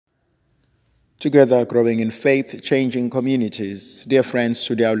Together growing in faith, changing communities. Dear friends,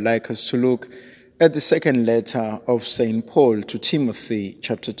 today I would like us to look at the second letter of St. Paul to Timothy,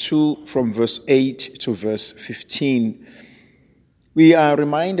 chapter 2, from verse 8 to verse 15. We are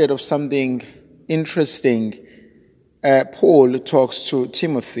reminded of something interesting. Paul talks to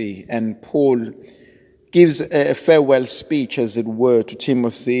Timothy, and Paul gives a farewell speech, as it were, to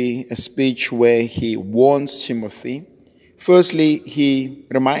Timothy, a speech where he warns Timothy. Firstly, he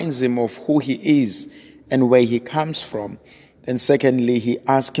reminds him of who he is and where he comes from. And secondly, he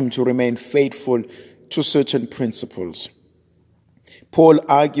asks him to remain faithful to certain principles. Paul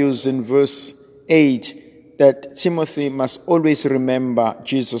argues in verse 8 that Timothy must always remember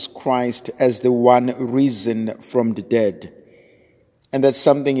Jesus Christ as the one risen from the dead. And that's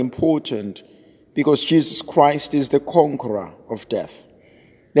something important because Jesus Christ is the conqueror of death.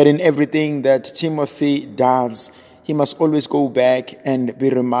 That in everything that Timothy does, he must always go back and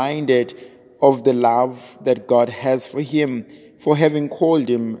be reminded of the love that God has for him, for having called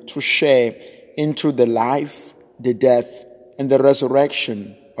him to share into the life, the death, and the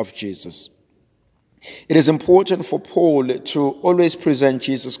resurrection of Jesus. It is important for Paul to always present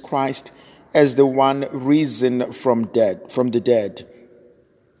Jesus Christ as the one risen from the dead.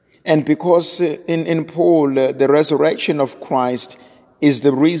 And because in Paul, the resurrection of Christ is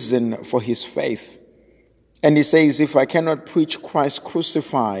the reason for his faith. And he says, if I cannot preach Christ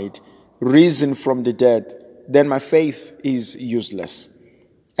crucified, risen from the dead, then my faith is useless.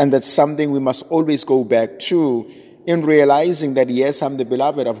 And that's something we must always go back to in realizing that, yes, I'm the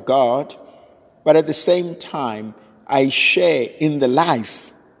beloved of God, but at the same time, I share in the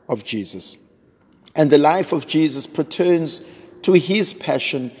life of Jesus. And the life of Jesus pertains to his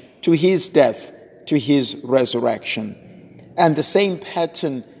passion, to his death, to his resurrection. And the same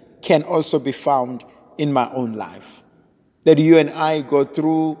pattern can also be found in my own life. That you and I go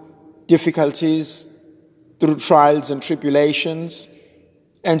through difficulties, through trials and tribulations,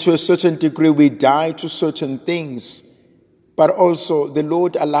 and to a certain degree we die to certain things. But also the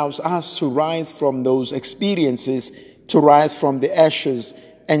Lord allows us to rise from those experiences, to rise from the ashes,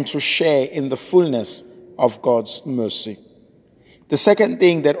 and to share in the fullness of God's mercy. The second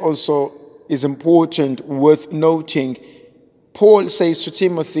thing that also is important, worth noting, Paul says to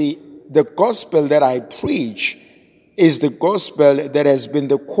Timothy, the gospel that I preach is the gospel that has been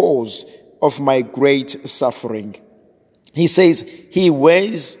the cause of my great suffering. He says he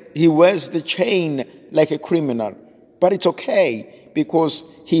wears the chain like a criminal, but it's okay because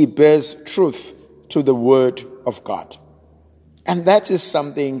he bears truth to the word of God. And that is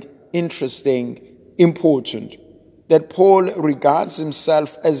something interesting, important, that Paul regards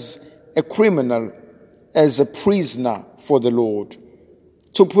himself as a criminal, as a prisoner for the Lord.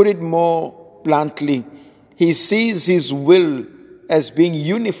 To put it more bluntly, he sees his will as being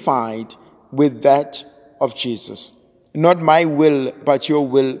unified with that of Jesus. Not my will, but your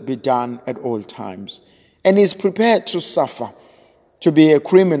will be done at all times. And he's prepared to suffer, to be a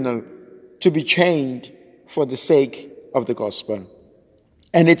criminal, to be chained for the sake of the gospel.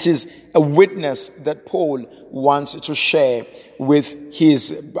 And it is a witness that Paul wants to share with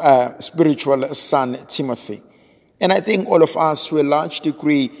his spiritual son, Timothy. And I think all of us, to a large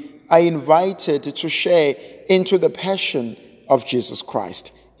degree, are invited to share into the passion of Jesus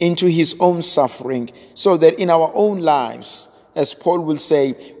Christ, into his own suffering, so that in our own lives, as Paul will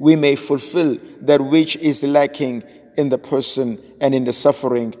say, we may fulfill that which is lacking in the person and in the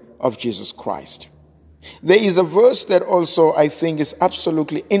suffering of Jesus Christ. There is a verse that also I think is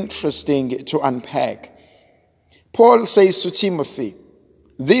absolutely interesting to unpack. Paul says to Timothy,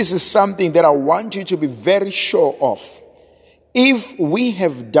 this is something that I want you to be very sure of. If we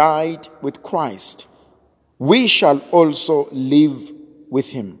have died with Christ, we shall also live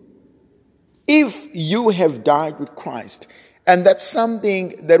with him. If you have died with Christ, and that's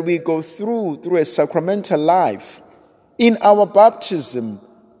something that we go through a sacramental life. In our baptism,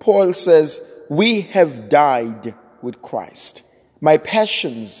 Paul says, we have died with Christ. My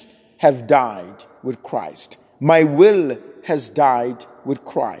passions have died with Christ. My will has died with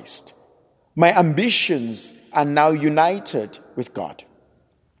Christ. My ambitions are now united with God.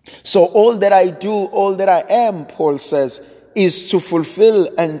 So all that I do, all that I am, Paul says, is to fulfill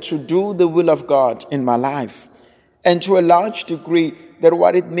and to do the will of God in my life. And to a large degree, that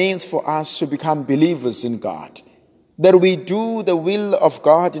what it means for us to become believers in God. That we do the will of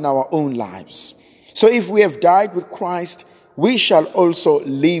God in our own lives. So if we have died with Christ, we shall also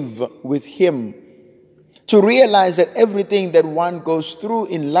live with him. To realize that everything that one goes through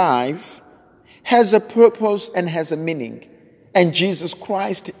in life has a purpose and has a meaning. And Jesus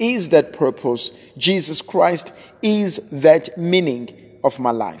Christ is that purpose. Jesus Christ is that meaning of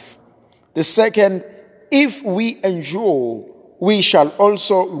my life. The second, if we endure, we shall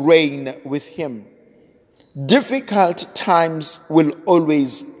also reign with him. Difficult times will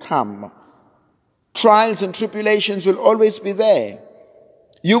always come. Trials and tribulations will always be there.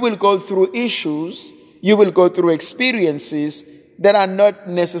 You will go through issues, you will go through experiences that are not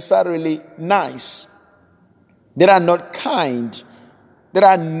necessarily nice, that are not kind, that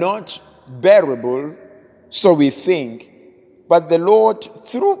are not bearable, so we think. But the Lord,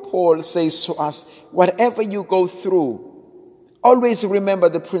 through Paul, says to us, whatever you go through, always remember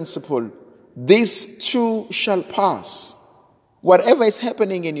the principle, this too shall pass. Whatever is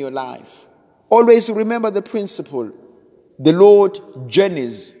happening in your life, always remember the principle, the Lord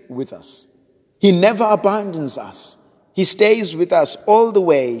journeys with us. He never abandons us. He stays with us all the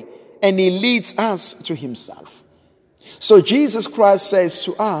way, and he leads us to himself. So Jesus Christ says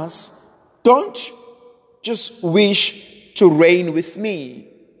to us, don't just wish to reign with me,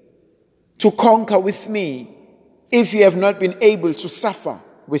 to conquer with me, if you have not been able to suffer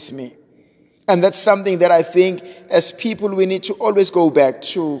with me. And that's something that I think as people we need to always go back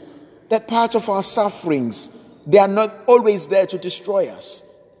to, that part of our sufferings, they are not always there to destroy us.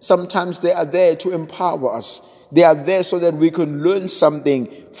 Sometimes they are there to empower us. They are there so that we can learn something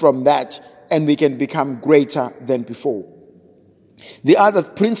from that and we can become greater than before. The other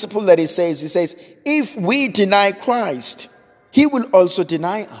principle that he says, if we deny Christ, he will also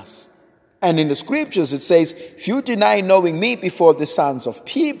deny us. And in the scriptures it says, if you deny knowing me before the sons of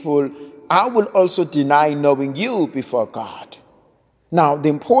people, I will also deny knowing you before God. Now, the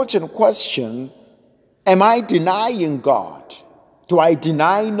important question, am I denying God? Do I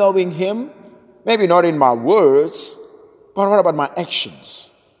deny knowing him? Maybe not in my words, but what about my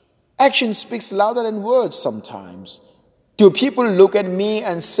actions? Action speaks louder than words sometimes. Do people look at me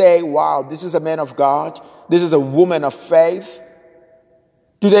and say, wow, this is a man of God, this is a woman of faith?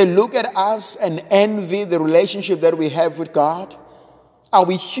 Do they look at us and envy the relationship that we have with God? Are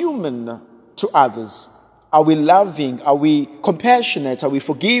we human to others? Are we loving? Are we compassionate? Are we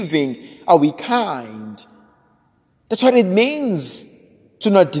forgiving? Are we kind? That's what it means to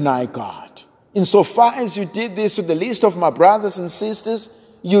not deny God. Insofar as you did this to the least of my brothers and sisters,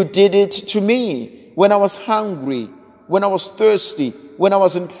 you did it to me. When I was hungry, when I was thirsty, when I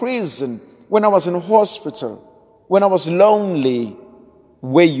was in prison, when I was in hospital, when I was lonely,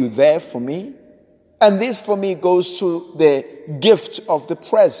 were you there for me? And this for me goes to the gift of the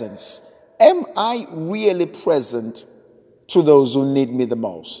presence. Am I really present to those who need me the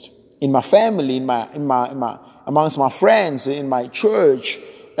most? In my family, amongst my friends, in my church,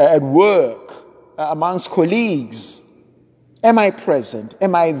 at work, amongst colleagues. Am I present?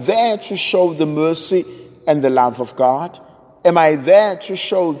 Am I there to show the mercy and the love of God? Am I there to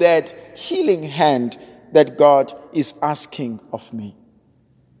show that healing hand that God is asking of me?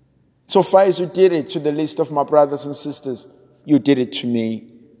 So far as you did it to the least of my brothers and sisters, you did it to me.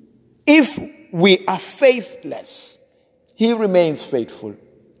 If we are faithless, he remains faithful.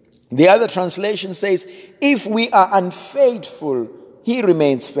 The other translation says, if we are unfaithful, he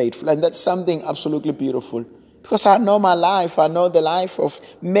remains faithful. And that's something absolutely beautiful. Because I know my life, I know the life of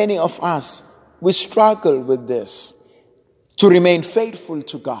many of us. We struggle with this. To remain faithful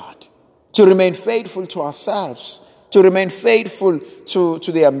to God. To remain faithful to ourselves. To remain faithful to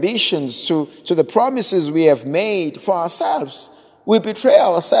the ambitions, to the promises we have made for ourselves. We betray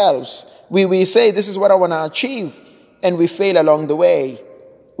ourselves. We say, this is what I want to achieve, and we fail along the way.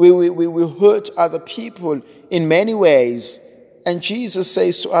 We hurt other people in many ways. And Jesus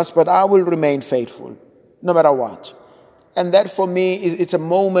says to us, but I will remain faithful, no matter what. And that for me, it's a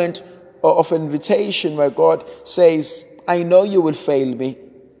moment of invitation where God says, I know you will fail me,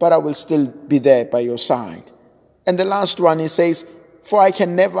 but I will still be there by your side. And the last one, he says, for I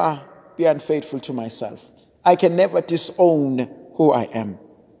can never be unfaithful to myself. I can never disown who I am.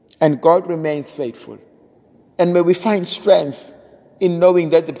 And God remains faithful. And may we find strength in knowing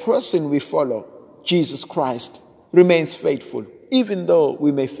that the person we follow, Jesus Christ, remains faithful, even though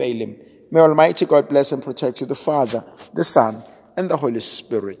we may fail him. May Almighty God bless and protect you, the Father, the Son, and the Holy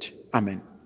Spirit. Amen.